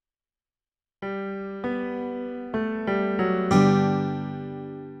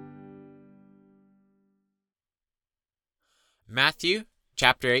Matthew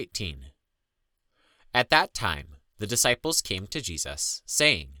chapter 18. At that time the disciples came to Jesus,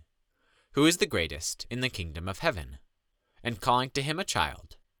 saying, "Who is the greatest in the kingdom of heaven?" And calling to him a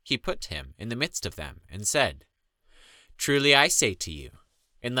child, he put him in the midst of them, and said, "Truly I say to you,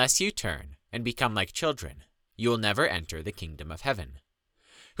 unless you turn and become like children, you will never enter the kingdom of heaven.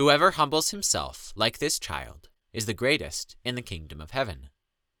 Whoever humbles himself like this child is the greatest in the kingdom of heaven.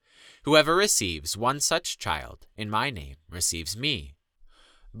 Whoever receives one such child in my name receives me.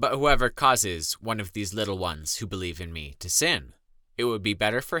 But whoever causes one of these little ones who believe in me to sin, it would be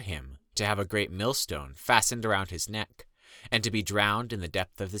better for him to have a great millstone fastened around his neck and to be drowned in the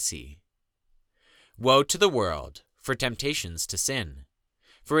depth of the sea. Woe to the world for temptations to sin,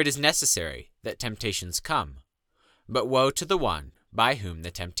 for it is necessary that temptations come, but woe to the one by whom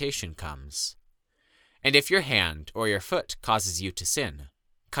the temptation comes. And if your hand or your foot causes you to sin,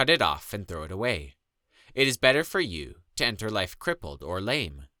 cut it off and throw it away. It is better for you to enter life crippled or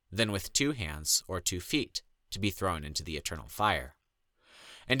lame than with 2 hands or 2 feet to be thrown into the eternal fire.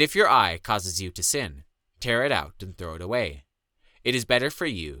 And if your eye causes you to sin, tear it out and throw it away. It is better for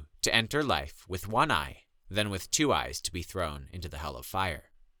you to enter life with 1 eye than with 2 eyes to be thrown into the hell of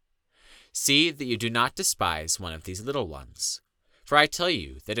fire. See that you do not despise one of these little ones, for I tell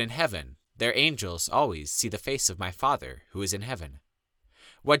you that in heaven their angels always see the face of my Father who is in heaven.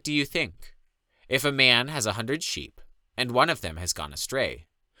 What do you think? If a man has 100 sheep, and one of them has gone astray,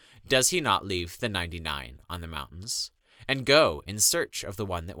 does he not leave the 99 on the mountains, and go in search of the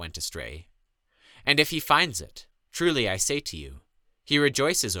one that went astray? And if he finds it, truly I say to you, he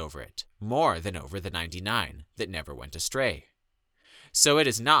rejoices over it more than over the 99 that never went astray. So it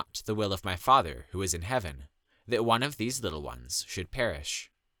is not the will of my Father who is in heaven, that one of these little ones should perish.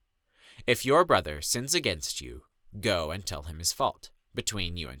 If your brother sins against you, go and tell him his fault,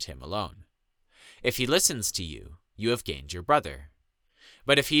 between you and him alone. If he listens to you, you have gained your brother.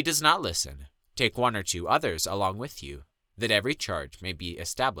 But if he does not listen, take 1 or 2 others along with you, that every charge may be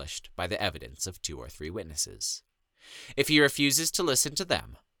established by the evidence of 2 or 3 witnesses. If he refuses to listen to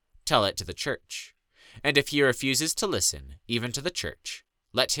them, tell it to the church. And if he refuses to listen even to the church,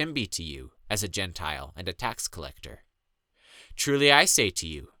 let him be to you as a Gentile and a tax collector. Truly I say to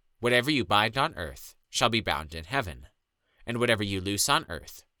you, whatever you bind on earth shall be bound in heaven, and whatever you loose on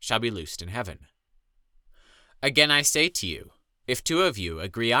earth shall be loosed in heaven. Again I say to you, if 2 of you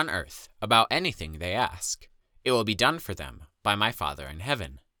agree on earth about anything they ask, it will be done for them by my Father in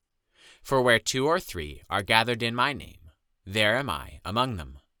heaven. For where 2 or 3 are gathered in my name, there am I among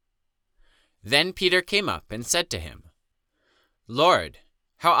them." Then Peter came up and said to him, "Lord,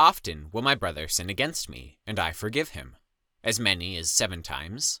 how often will my brother sin against me, and I forgive him? As many as 7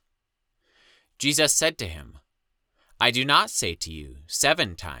 times? Jesus said to him, "I do not say to you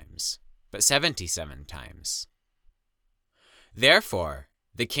 7 times, but 77 times. Therefore,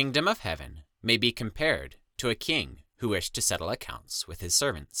 the kingdom of heaven may be compared to a king who wished to settle accounts with his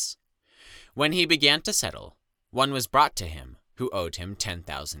servants. When he began to settle, one was brought to him who owed him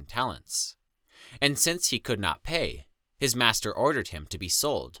 10,000 talents. And since he could not pay, his master ordered him to be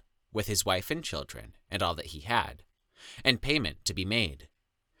sold, with his wife and children and all that he had, and payment to be made.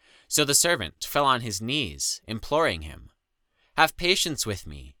 So the servant fell on his knees, imploring him, 'Have patience with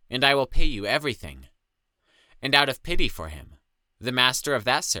me, and I will pay you everything.' And out of pity for him, the master of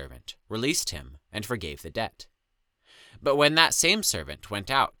that servant released him and forgave the debt. But when that same servant went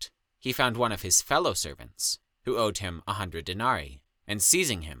out, he found one of his fellow servants, who owed him 100 denarii, and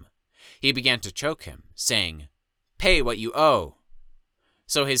seizing him, he began to choke him, saying, 'Pay what you owe.'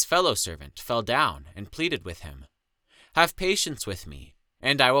 So his fellow servant fell down and pleaded with him, 'Have patience with me,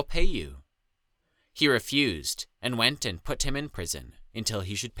 and I will pay you.' He refused, and went and put him in prison until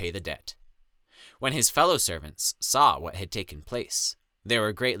he should pay the debt. When his fellow servants saw what had taken place, they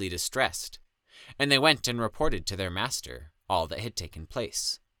were greatly distressed, and they went and reported to their master all that had taken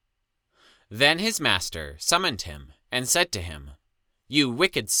place. Then his master summoned him and said to him, 'You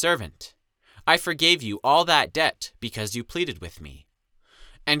wicked servant, I forgave you all that debt because you pleaded with me.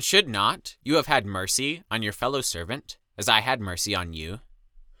 And should not you have had mercy on your fellow servant, as I had mercy on you?'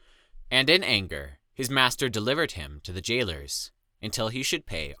 And in anger his master delivered him to the jailers, until he should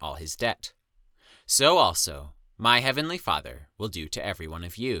pay all his debt. So also my heavenly Father will do to every one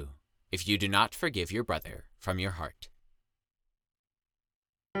of you, if you do not forgive your brother from your heart."